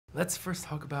Let's first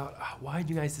talk about why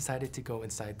you guys decided to go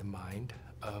inside the mind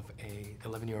of a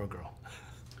 11-year-old girl.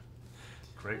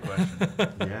 Great question.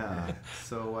 Yeah,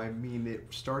 so I mean, it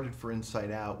started for Inside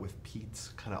Out with Pete's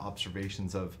kind of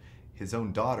observations of his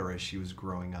own daughter as she was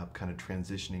growing up, kind of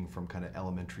transitioning from kind of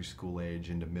elementary school age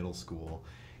into middle school,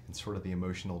 and sort of the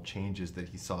emotional changes that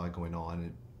he saw going on.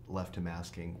 It left him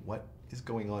asking, what is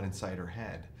going on inside her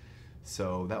head?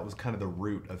 So that was kind of the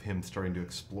root of him starting to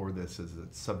explore this as a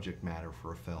subject matter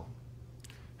for a film.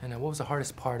 And what was the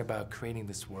hardest part about creating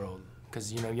this world?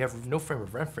 Because, you know, you have no frame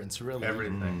of reference, really.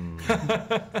 Everything.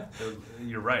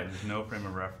 You're right, there's no frame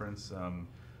of reference.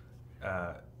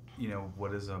 You know,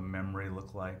 what does a memory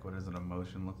look like? What does an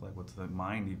emotion look like? What's the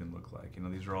mind even look like? You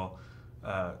know, these are all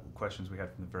questions we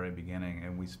had from the very beginning,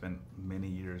 and we spent many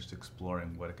years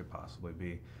exploring what it could possibly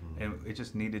be. And it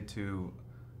just needed to,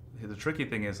 the tricky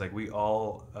thing is, like, we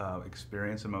all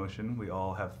experience emotion, we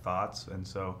all have thoughts, and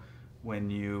so when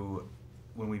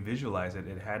we visualize it,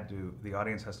 the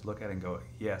audience has to look at it and go,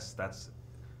 yes,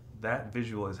 that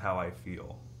visual is how I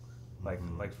feel.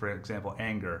 Like for example,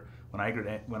 anger. When I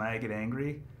get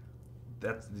angry,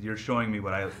 you're showing me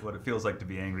what it feels like to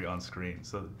be angry on screen.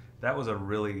 So that was a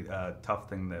really tough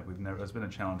thing that it's been a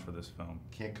challenge for this film.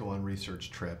 Can't go on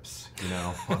research trips, you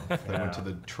know. They went to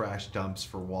the trash dumps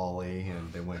for Wall-E,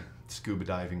 and they went scuba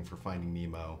diving for Finding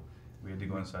Nemo. We had to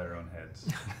go inside our own heads.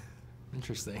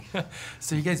 Interesting.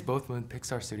 So you guys both went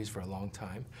Pixar Studios for a long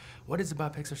time. What is it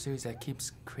about Pixar Studios that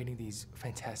keeps creating these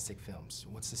fantastic films?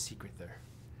 What's the secret there?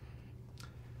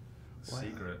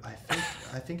 Secret.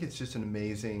 I think it's just an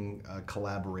amazing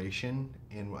collaboration,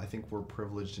 and I think we're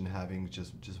privileged in having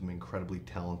just some incredibly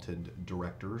talented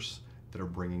directors that are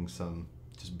bringing some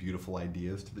just beautiful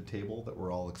ideas to the table that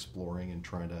we're all exploring and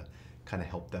trying to kind of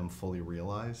help them fully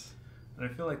realize. And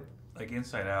I feel like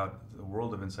Inside Out, the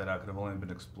world of Inside Out could have only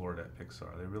been explored at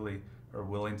Pixar. They really are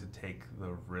willing to take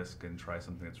the risk and try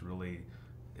something that's really,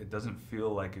 it doesn't feel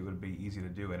like it would be easy to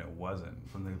do, and it wasn't.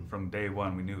 From day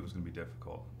one, we knew it was going to be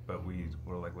difficult, but we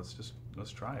were like,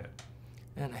 let's try it.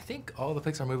 And I think all the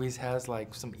Pixar movies has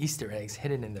like some Easter eggs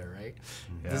hidden in there, right?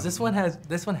 Yeah. Does this one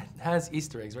has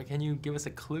Easter eggs, right? Can you give us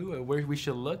a clue of where we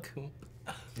should look?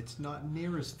 It's not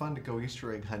near as fun to go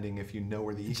Easter egg hunting if you know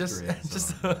where the Easter eggs are.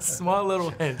 Just a small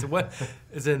little hint. What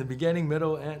is it in the beginning,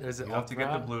 middle, end? Or is it you have to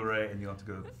get the Blu-ray, and you have to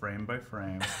go frame by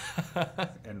frame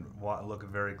and look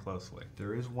very closely.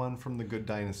 There is one from The Good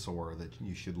Dinosaur that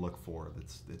you should look for.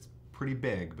 It's pretty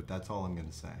big, but that's all I'm going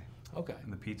to say. Okay.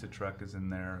 And the pizza truck is in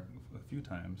there a few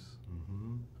times.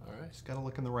 All right. Just got to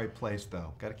look in the right place,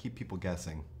 though. Got to keep people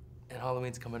guessing. And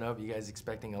Halloween's coming up. You guys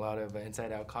expecting a lot of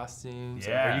Inside Out costumes?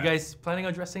 Yeah. Are you guys planning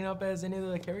on dressing up as any of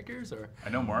the characters, or? I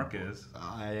know Mark is.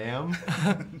 I am.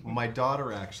 My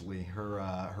daughter, actually,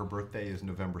 her birthday is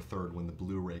November 3rd when the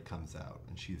Blu-ray comes out,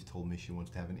 and she's told me she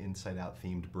wants to have an Inside Out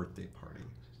themed birthday party.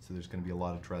 So there's going to be a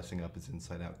lot of dressing up as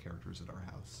Inside Out characters at our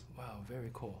house. Wow, very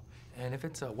cool. And if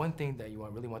it's one thing that you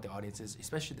really want the audiences,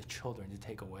 especially the children, to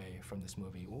take away from this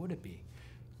movie, what would it be?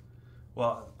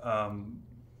 Well,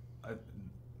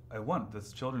 I want the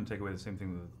children to take away the same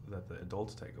thing that the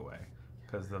adults take away,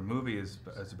 because the movie is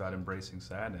about embracing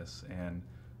sadness, and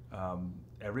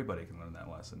everybody can learn that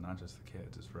lesson, not just the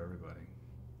kids. It's for everybody.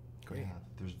 Great. Yeah,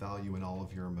 there's value in all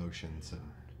of your emotions, and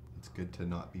it's good to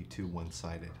not be too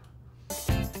one-sided.